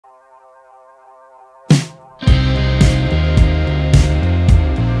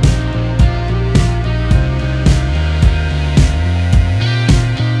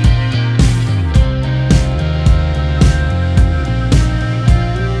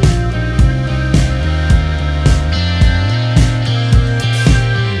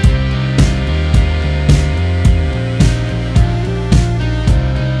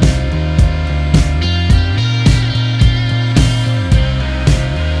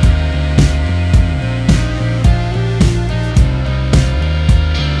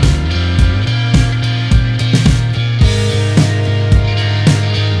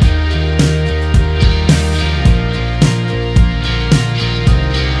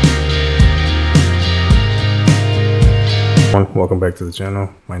Welcome back to the channel.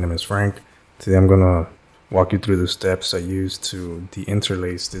 My name is Frank. Today I'm gonna walk you through the steps I used to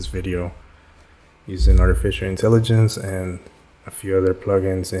de-interlace this video using artificial intelligence and a few other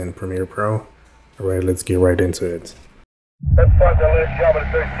plugins in Premiere Pro. Alright, let's get right into it. Let's start the list, job at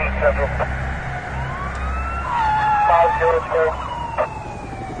 13 Central. 5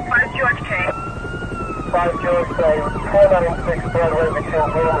 George K. 5 George K. 496 Broadway between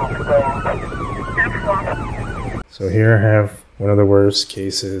Bloom and Spain. So here I have one of the worst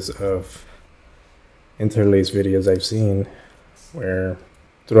cases of interlace videos I've seen, where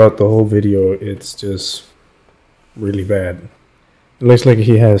throughout the whole video it's just really bad. It looks like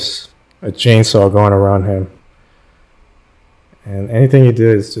he has a chainsaw going around him, and anything he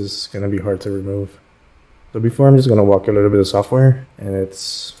did is just gonna be hard to remove. So before, I'm just gonna walk you a little bit of software, and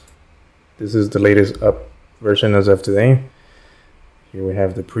this is the latest up version as of today. Here we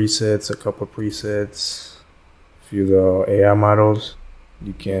have the presets, a couple presets, a few of the AI models.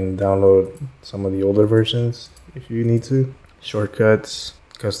 You can download some of the older versions if you need to. Shortcuts,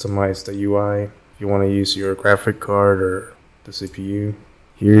 customize the UI if you want to use your graphic card or the CPU.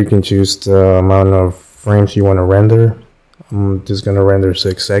 Here you can choose the amount of frames you want to render. I'm just going to render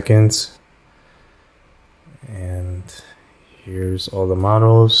 6 seconds. And here's all the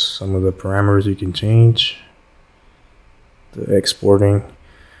models, some of the parameters you can change. The exporting.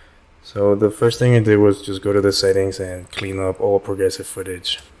 So the first thing I did was just go to the settings and clean up all progressive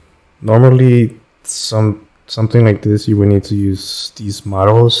footage. Normally something like this, you would need to use these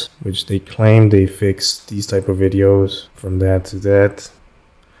models, which they claim they fix these type of videos from that to that.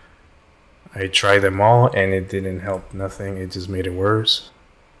 I tried them all and it didn't help nothing, it just made it worse.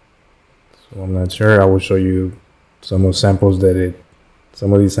 So I'm not sure. I will show you some of these samples that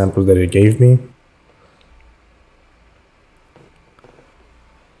it gave me.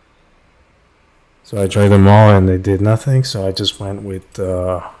 So I tried them all and they did nothing, so I just went with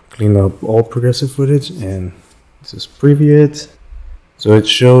clean up all progressive footage and just preview it. So it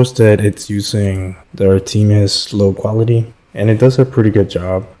shows that it's using the Artemis low quality, and it does a pretty good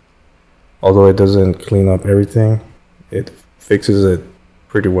job. Although it doesn't clean up everything, it fixes it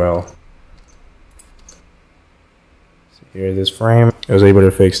pretty well. So here, this frame, I was able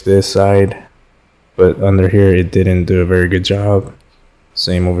to fix this side, but under here it didn't do a very good job.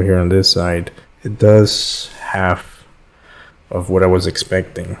 Same over here on this side. It does half of what I was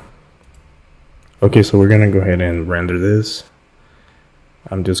expecting. Okay, so we're gonna go ahead and render this.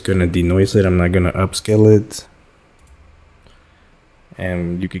 I'm just gonna denoise it, I'm not gonna upscale it.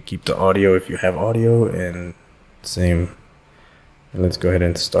 And you could keep the audio if you have audio, and same. And let's go ahead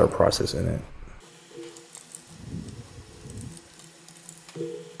and start processing it.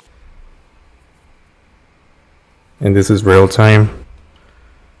 And this is real time.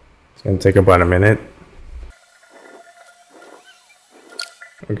 It's gonna take about a minute.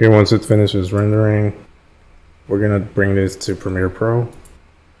 Okay, once it finishes rendering, we're gonna bring this to Premiere Pro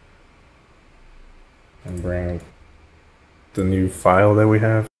and bring the new file that we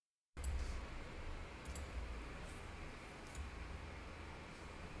have.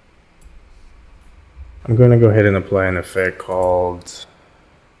 I'm gonna go ahead and apply an effect called,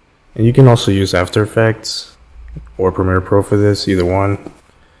 and you can also use After Effects or Premiere Pro for this, either one.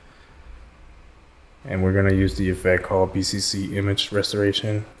 And we're gonna use the effect called BCC Image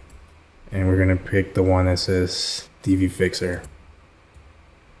Restoration, and we're gonna pick the one that says DV Fixer.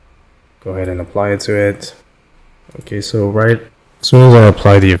 Go ahead and apply it to it. Okay, so right as soon as I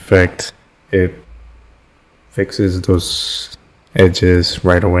apply the effect, it fixes those edges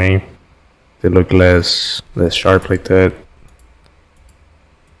right away. They look less sharp like that.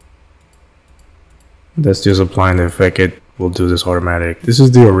 That's just applying the effect. It will do this automatic. This is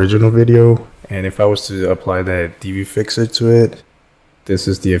the original video, and if I was to apply that DV Fixer to it, this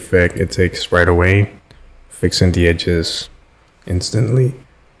is the effect it takes right away, fixing the edges instantly.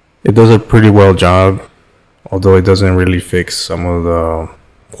 It does a pretty well job, although it doesn't really fix some of the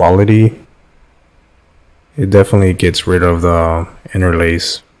quality. It definitely gets rid of the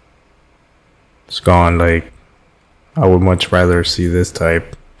interlace. It's gone. Like, I would much rather see this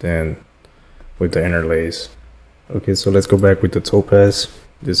type than with the interlace. Okay, so let's go back with the Topaz.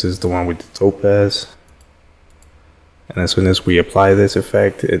 This is the one with the Topaz. And as soon as we apply this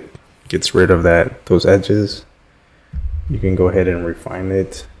effect, it gets rid of those edges. You can go ahead and refine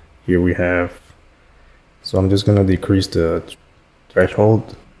it. Here we have, so I'm just gonna decrease the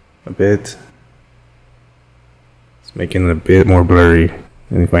threshold a bit. It's making it a bit more blurry.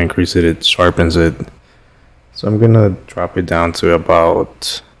 And if I increase it, it sharpens it. So I'm gonna drop it down to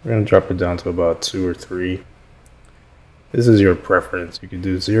about, we're gonna drop it down to about 2 or 3. This is your preference. You can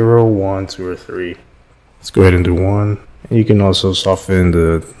do 0, 1, 2, or 3. Let's go ahead and do 1. And you can also soften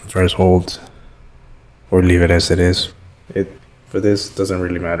the threshold or leave it as it is. For this doesn't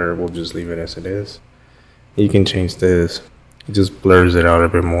really matter, we'll just leave it as it is. You can change this, it just blurs it out a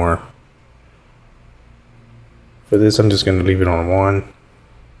bit more. For this I'm just going to leave it on 1.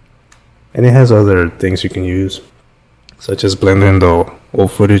 And it has other things you can use, such as blending the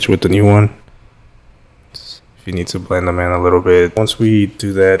old footage with the new one, if you need to blend them in a little bit. Once we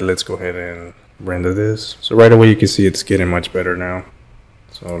do that, let's go ahead and render this. So right away you can see it's getting much better now.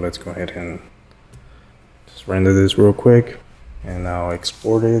 So let's go ahead and just render this real quick. And now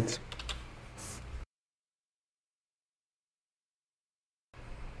export it.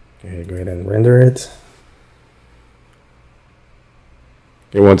 Okay, go ahead and render it.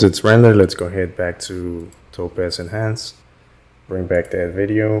 Okay, once it's rendered, let's go ahead back to Topaz Enhance. Bring back that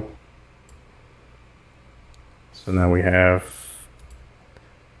video. So now we have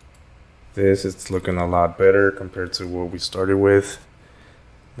this. It's looking a lot better compared to what we started with.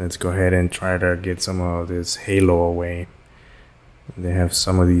 Let's go ahead and try to get some of this halo away. They have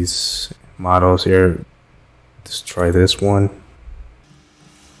some of these models here. Let's try this one.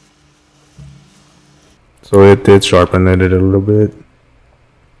 So it did sharpen it a little bit.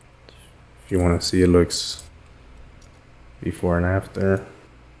 If you want to see, it looks before and after.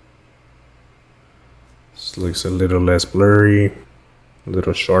 This looks a little less blurry, a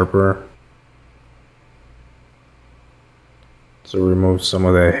little sharper. So remove some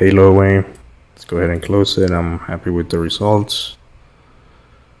of that halo away. Let's go ahead and close it. I'm happy with the results.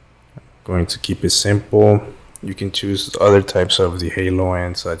 Going to keep it simple. You can choose other types of the halo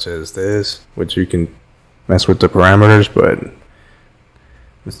in, such as this, which you can mess with the parameters, but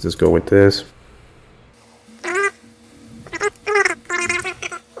let's just go with this. Go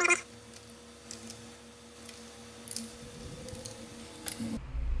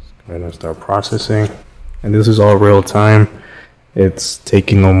ahead and start processing. And this is all real time. It's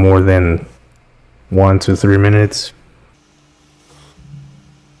taking no more than 1 to 3 minutes.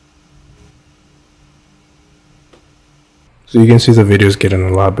 So you can see the video is getting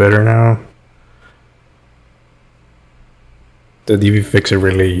a lot better now. The DV fixer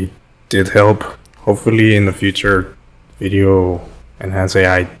really did help. Hopefully in the future, Video Enhance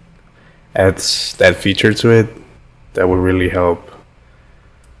AI adds that feature to it. That would really help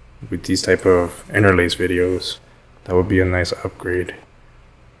with these type of interlace videos. That would be a nice upgrade.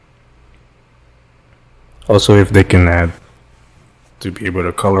 Also, if they can add to be able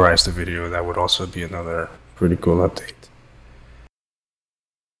to colorize the video, that would also be another pretty cool update.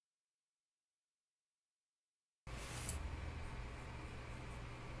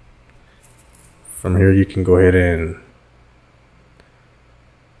 From here you can go ahead and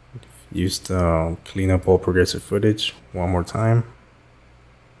use the clean up all progressive footage one more time.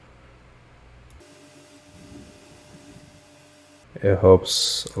 It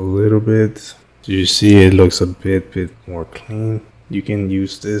helps a little bit. You see it looks a bit more clean. You can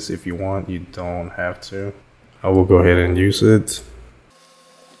use this if you want, you don't have to. I will go ahead and use it.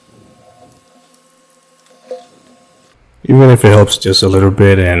 Even if it helps just a little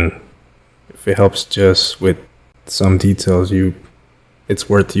bit, and if it helps just with some details, it's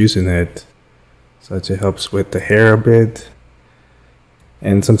worth using it. Such it helps with the hair a bit,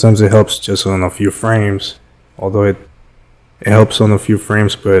 and sometimes it helps just on a few frames. Although it helps on a few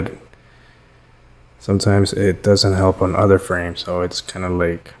frames, but sometimes it doesn't help on other frames. So it's kind of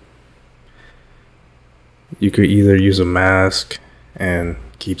like you could either use a mask and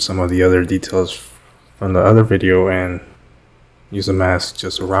keep some of the other details from the other video, and use a mask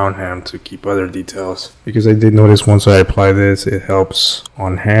just around him to keep other details. Because I did notice once I apply this, it helps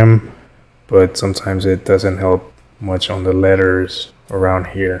on him, but sometimes it doesn't help much on the letters around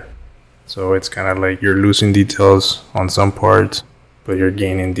here. So it's kind of like you're losing details on some parts, but you're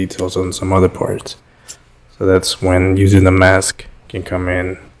gaining details on some other parts. So that's when using the mask can come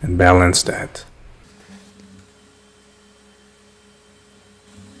in and balance that.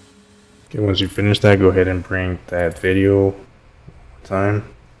 Okay, once you finish that, go ahead and bring that video time.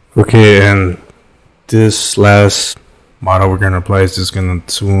 Okay, and this last model we're going to apply is just going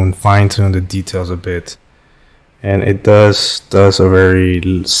to fine-tune the details a bit. And it does a very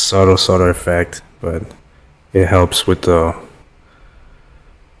subtle effect, but it helps with the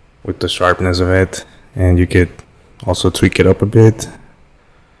sharpness of it. And you could also tweak it up a bit.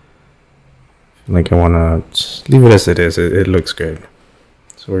 Like I want to just leave it as it is. It looks good.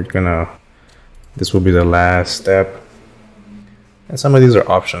 So we're gonna, this will be the last step. And some of these are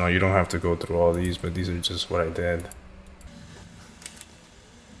optional. You don't have to go through all these, but these are just what I did.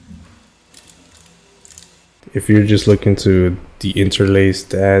 If you're just looking to the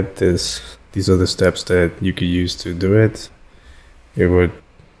interlace, add this these are the steps that you could use to do it. It would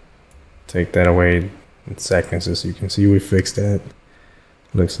take that away in seconds. As you can see, we fixed that.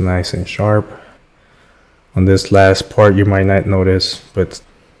 Looks nice and sharp. On this last part you might not notice, but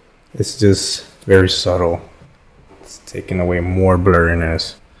it's just very subtle. It's taking away more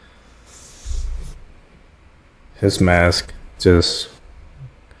blurriness. His mask just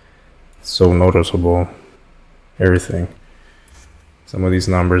so noticeable. Everything. Some of these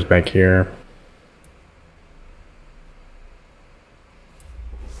numbers back here.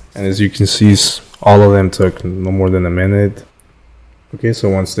 And as you can see, all of them took no more than a minute. Okay, so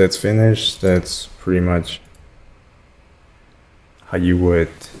once that's finished, that's pretty much how you would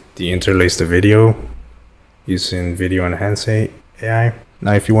de-interlace the video using Video Enhance AI.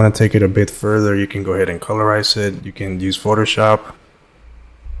 Now, if you want to take it a bit further, you can go ahead and colorize it. You can use Photoshop.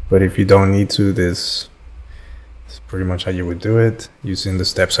 But if you don't need to, this is pretty much how you would do it using the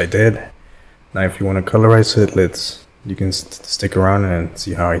steps I did. Now, if you want to colorize it, you can stick around and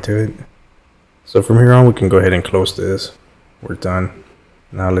see how I do it. So from here on, we can go ahead and close this. We're done.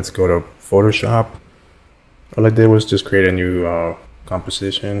 Now let's go to Photoshop. All I did was just create a new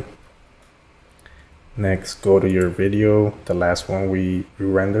composition. Next, go to your video, the last one we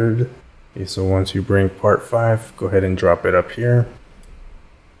rendered. Okay, so once you bring part 5, go ahead and drop it up here.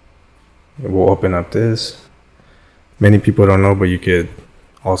 It will open up this. Many people don't know, but you could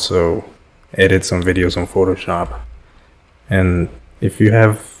also edit some videos on Photoshop. And if you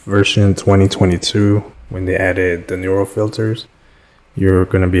have version 2022, when they added the neural filters, you're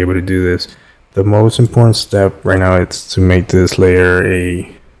going to be able to do this. The most important step right now is to make this layer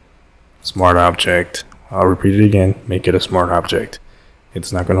a smart object. I'll repeat it again, make it a smart object.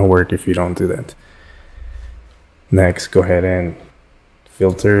 It's not going to work if you don't do that. Next, go ahead and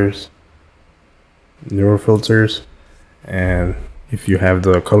filters, neural filters, and if you have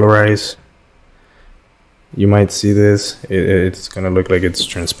the colorize, you might see this. It's going to look like it's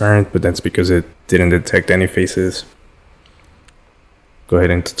transparent, but that's because it didn't detect any faces. Go ahead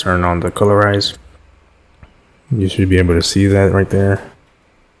and turn on the colorize. You should be able to see that right there.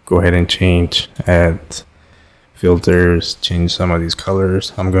 Go ahead and add filters, change some of these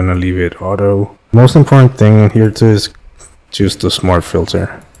colors. I'm going to leave it auto. Most important thing here too is choose the smart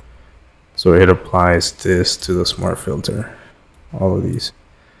filter. So it applies this to the smart filter. All of these.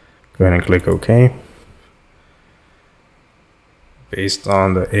 Go ahead and click OK. Based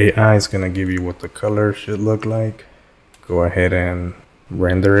on the AI, it's going to give you what the color should look like. Go ahead and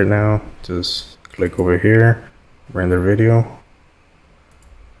render it now. Just click over here, render video.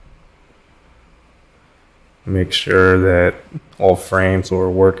 Make sure that all frames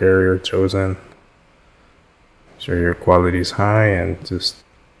or work area are chosen. Make sure your quality is high and just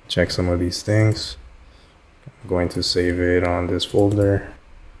check some of these things. I'm going to save it on this folder.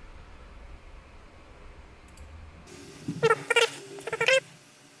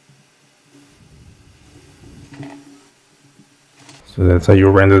 So that's how you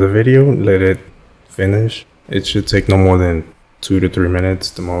render the video. Let it finish. It should take no more than 2 to 3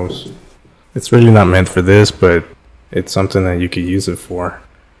 minutes the most. It's really not meant for this, but it's something that you could use it for.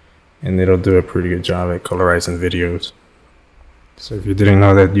 And it'll do a pretty good job at colorizing videos. So if you didn't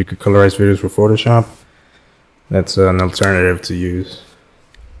know that you could colorize videos with Photoshop, that's an alternative to use.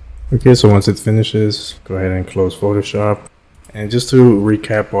 Okay, so once it finishes, go ahead and close Photoshop. And just to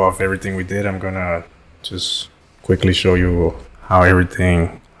recap off everything we did, I'm gonna just quickly show you how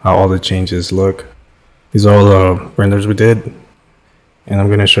all the changes look. These are all the renders we did, and I'm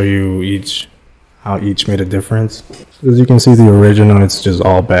gonna show you how each made a difference. So as you can see, the original, it's just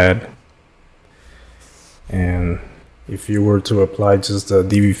all bad. And if you were to apply just the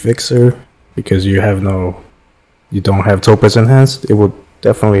DV fixer, because you don't have Topaz Enhance, it will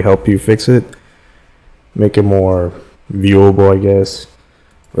definitely help you fix it, make it more viewable, I guess,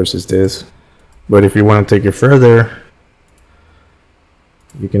 versus this. But if you want to take it further,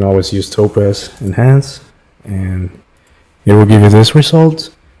 you can always use Topaz Enhance, and it will give you this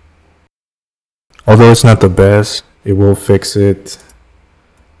result. Although it's not the best, it will fix it.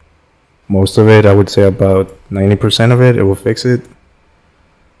 Most of it, I would say about 90% of it will fix it.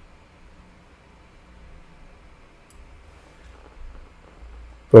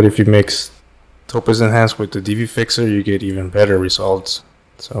 But if you mix Topaz Enhance with the DV fixer, you get even better results.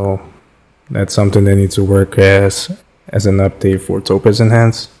 So that's something they need to work as an update for Topaz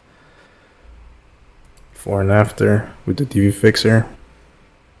Enhance. Before and after with the DV fixer.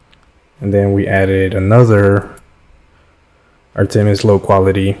 And then we added another Artemis low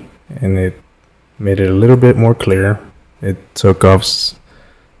quality, and it made it a little bit more clear. It took off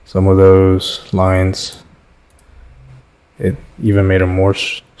some of those lines. It even made them more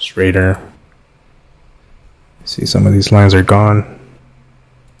straighter. See, some of these lines are gone.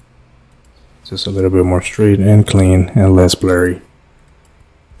 Just a little bit more straight and clean and less blurry.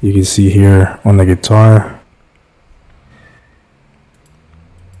 You can see here on the guitar.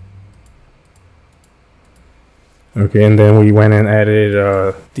 Okay, and then we went and added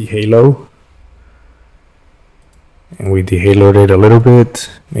the halo. And we dehaloed it a little bit,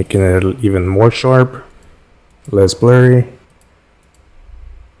 making it even more sharp, less blurry.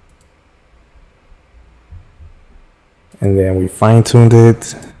 And then we fine-tuned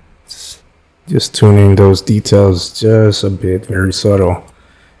it, just tuning those details just a bit, very subtle.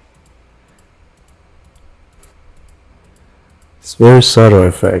 It's a very subtle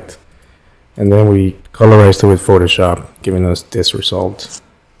effect. And then we colorized it with Photoshop, giving us this result.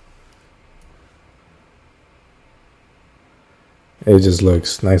 It just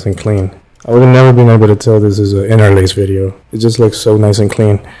looks nice and clean. I would have never been able to tell this is an interlace video. It just looks so nice and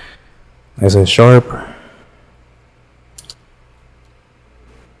clean, nice and sharp.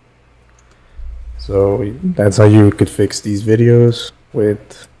 So that's how you could fix these videos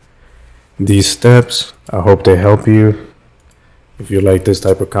with these steps. I hope they help you. If you like this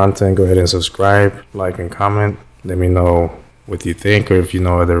type of content, go ahead and subscribe, like, and comment. Let me know what you think, or if you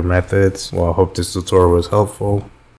know other methods. Well, I hope this tutorial was helpful.